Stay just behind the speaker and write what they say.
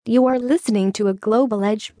You are listening to a Global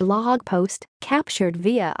Edge blog post captured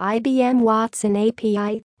via IBM Watson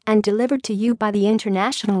API and delivered to you by the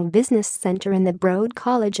International Business Center in the Broad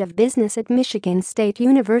College of Business at Michigan State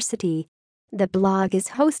University. The blog is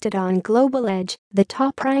hosted on Global Edge, the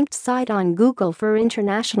top-ranked site on Google for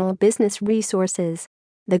international business resources.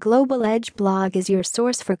 The Global Edge blog is your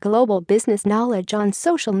source for global business knowledge on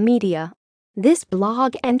social media. This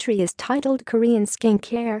blog entry is titled Korean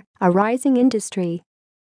Skincare, a Rising Industry.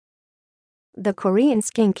 The Korean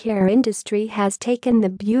skincare industry has taken the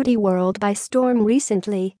beauty world by storm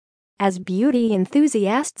recently. As beauty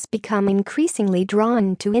enthusiasts become increasingly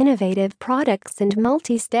drawn to innovative products and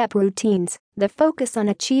multi-step routines, the focus on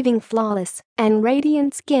achieving flawless and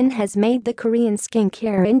radiant skin has made the Korean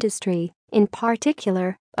skincare industry, in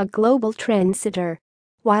particular, a global trendsetter.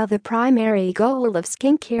 While the primary goal of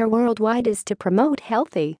skincare worldwide is to promote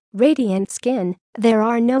healthy, radiant skin, there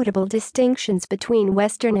are notable distinctions between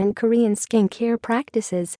Western and Korean skincare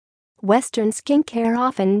practices. Western skincare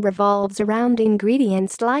often revolves around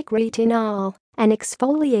ingredients like retinol and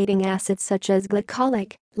exfoliating acids such as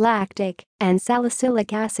glycolic, lactic, and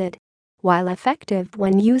salicylic acid. While effective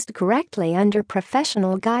when used correctly under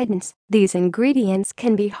professional guidance, these ingredients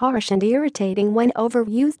can be harsh and irritating when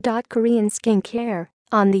overused. Korean skincare,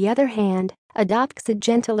 on the other hand, adopts a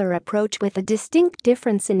gentler approach with a distinct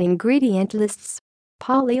difference in ingredient lists.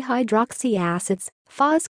 Polyhydroxy acids,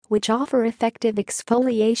 PHAs, which offer effective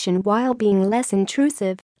exfoliation while being less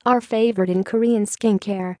intrusive, are favored in Korean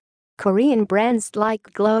skincare. Korean brands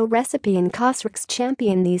like Glow Recipe and Cosrx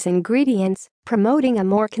champion these ingredients, promoting a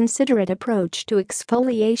more considerate approach to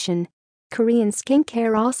exfoliation. Korean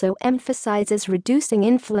skincare also emphasizes reducing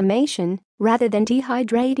inflammation rather than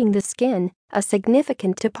dehydrating the skin, a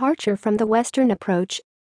significant departure from the Western approach.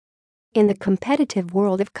 In the competitive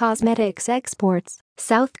world of cosmetics exports,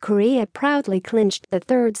 South Korea proudly clinched the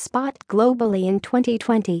third spot globally in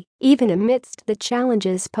 2020, even amidst the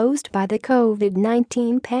challenges posed by the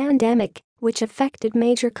COVID-19 pandemic, which affected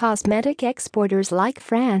major cosmetic exporters like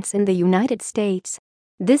France and the United States.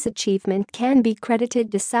 This achievement can be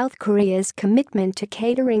credited to South Korea's commitment to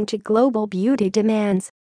catering to global beauty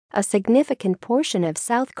demands. A significant portion of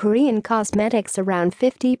South Korean cosmetics, around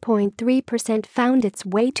 50.3%, found its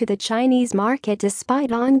way to the Chinese market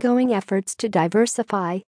despite ongoing efforts to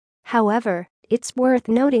diversify. However, it's worth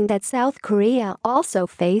noting that South Korea also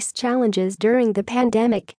faced challenges during the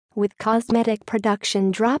pandemic, with cosmetic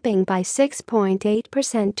production dropping by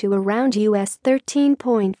 6.8% to around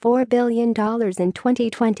 $13.4 billion in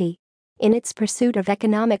 2020. In its pursuit of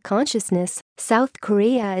economic consciousness, South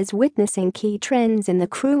Korea is witnessing key trends in the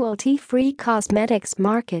cruelty-free cosmetics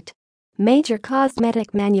market. Major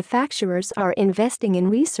cosmetic manufacturers are investing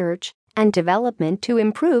in research and development to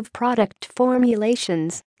improve product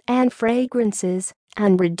formulations and fragrances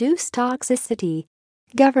and reduce toxicity.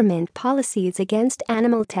 Government policies against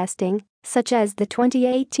animal testing, such as the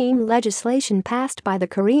 2018 legislation passed by the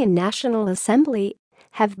Korean National Assembly,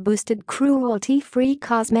 have boosted cruelty-free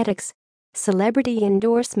cosmetics. Celebrity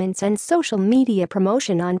endorsements and social media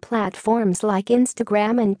promotion on platforms like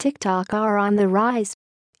Instagram and TikTok are on the rise.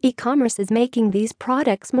 E-commerce is making these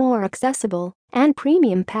products more accessible, and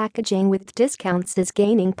premium packaging with discounts is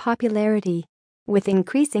gaining popularity. With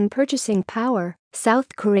increasing purchasing power,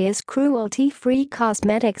 South Korea's cruelty-free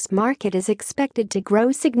cosmetics market is expected to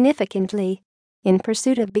grow significantly. In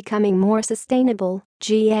pursuit of becoming more sustainable,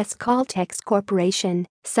 GS Caltex Corporation,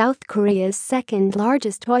 South Korea's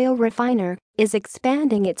second-largest oil refiner, is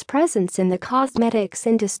expanding its presence in the cosmetics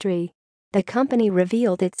industry. The company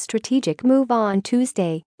revealed its strategic move on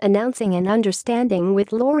Tuesday, announcing an understanding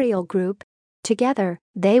with L'Oreal Group. Together,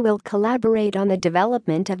 they will collaborate on the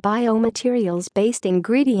development of biomaterials-based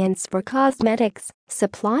ingredients for cosmetics,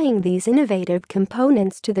 supplying these innovative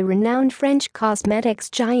components to the renowned French cosmetics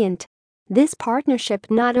giant. This partnership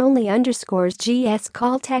not only underscores GS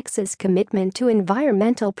Caltex's commitment to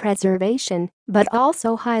environmental preservation, but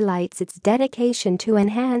also highlights its dedication to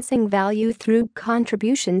enhancing value through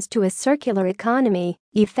contributions to a circular economy,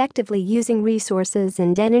 effectively using resources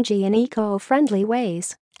and energy in eco-friendly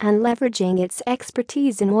ways, and leveraging its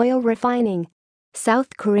expertise in oil refining.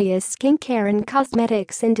 South Korea's skincare and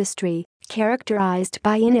cosmetics industry, characterized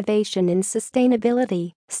by innovation and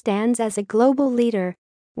sustainability, stands as a global leader.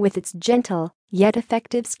 With its gentle, yet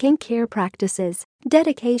effective skincare practices,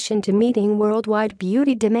 dedication to meeting worldwide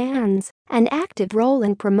beauty demands, and active role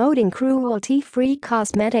in promoting cruelty-free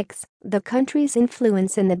cosmetics, the country's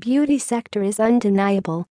influence in the beauty sector is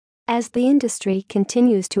undeniable. As the industry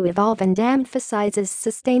continues to evolve and emphasizes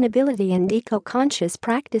sustainability and eco-conscious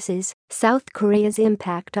practices, South Korea's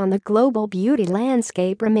impact on the global beauty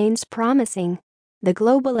landscape remains promising. The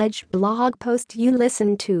Global Edge blog post you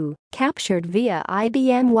listened to, captured via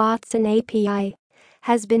IBM Watson API,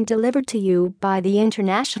 has been delivered to you by the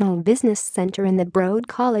International Business Center in the Broad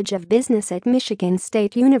College of Business at Michigan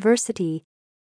State University.